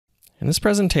In this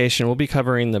presentation, we'll be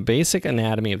covering the basic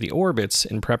anatomy of the orbits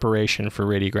in preparation for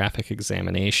radiographic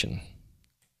examination.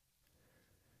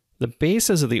 The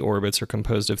bases of the orbits are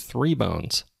composed of three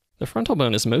bones. The frontal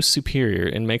bone is most superior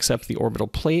and makes up the orbital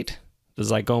plate, the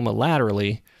zygoma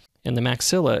laterally, and the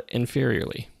maxilla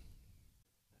inferiorly.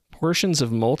 Portions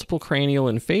of multiple cranial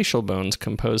and facial bones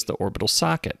compose the orbital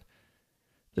socket.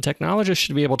 The technologist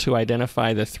should be able to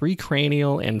identify the 3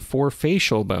 cranial and 4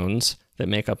 facial bones that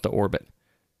make up the orbit.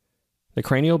 The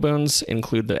cranial bones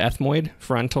include the ethmoid,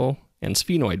 frontal, and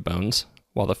sphenoid bones,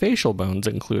 while the facial bones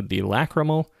include the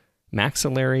lacrimal,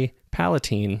 maxillary,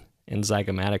 palatine, and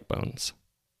zygomatic bones.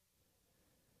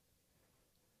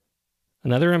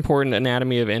 Another important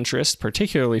anatomy of interest,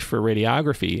 particularly for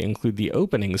radiography, include the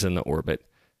openings in the orbit.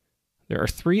 There are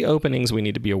 3 openings we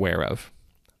need to be aware of.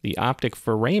 The optic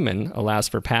foramen allows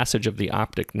for passage of the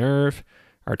optic nerve,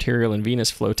 arterial and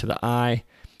venous flow to the eye,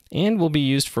 and will be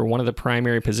used for one of the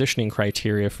primary positioning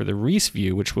criteria for the Reese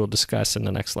view, which we'll discuss in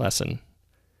the next lesson.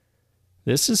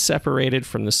 This is separated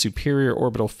from the superior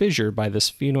orbital fissure by the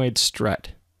sphenoid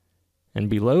strut, and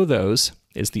below those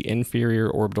is the inferior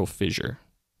orbital fissure.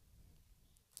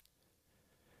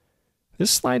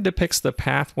 This slide depicts the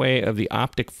pathway of the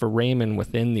optic foramen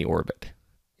within the orbit.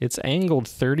 It's angled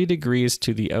 30 degrees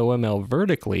to the OML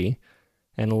vertically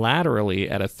and laterally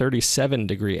at a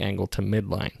 37-degree angle to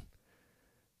midline.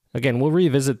 Again, we'll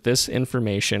revisit this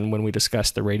information when we discuss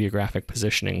the radiographic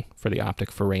positioning for the optic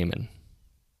foramen.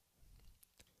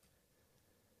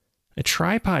 A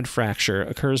tripod fracture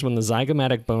occurs when the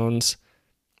zygomatic bones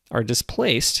are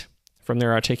displaced from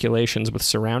their articulations with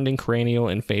surrounding cranial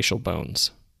and facial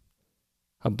bones.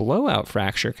 A blowout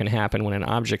fracture can happen when an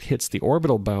object hits the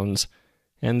orbital bones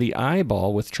and the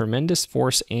eyeball with tremendous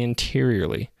force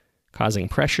anteriorly, causing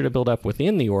pressure to build up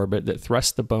within the orbit that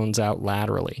thrusts the bones out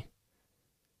laterally.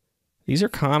 These are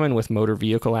common with motor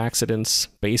vehicle accidents,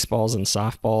 baseballs and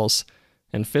softballs,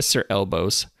 and fists or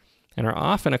elbows, and are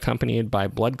often accompanied by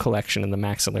blood collection in the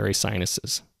maxillary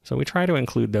sinuses, so we try to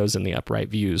include those in the upright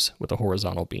views with a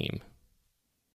horizontal beam.